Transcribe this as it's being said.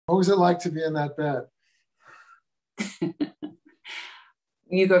What was it like to be in that bed?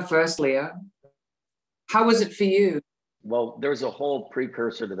 You go first, Leo. How was it for you? Well, there's a whole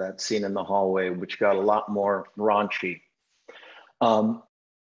precursor to that scene in the hallway, which got a lot more raunchy um,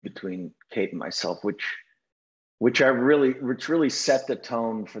 between Cate and myself, which really set the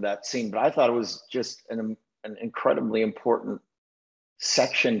tone for that scene. But I thought it was just an incredibly important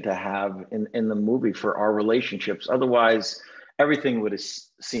section to have in the movie for our relationships. Otherwise, everything would have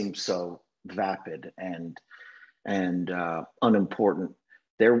seemed so vapid and unimportant.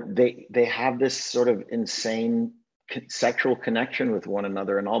 They have this sort of insane sexual connection with one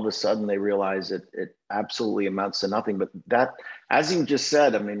another, and all of a sudden they realize it absolutely amounts to nothing. But that, as you just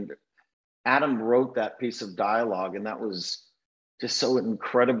said, I mean, Adam wrote that piece of dialogue, and that was just so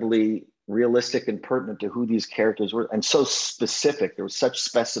incredibly realistic and pertinent to who these characters were, and so specific. There was such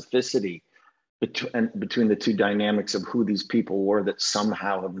specificity between the two dynamics of who these people were that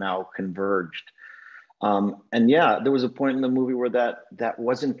somehow have now converged. And yeah, there was a point in the movie where that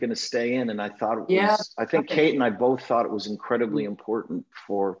wasn't going to stay in, and I thought it was. Yeah. I think Cate and I both thought it was incredibly important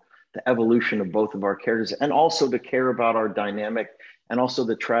for the evolution of both of our characters, and also to care about our dynamic, and also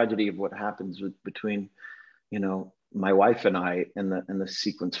the tragedy of what happens between, my wife and I, and the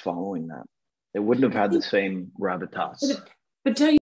sequence following that. It wouldn't have had the same gravitas. But don't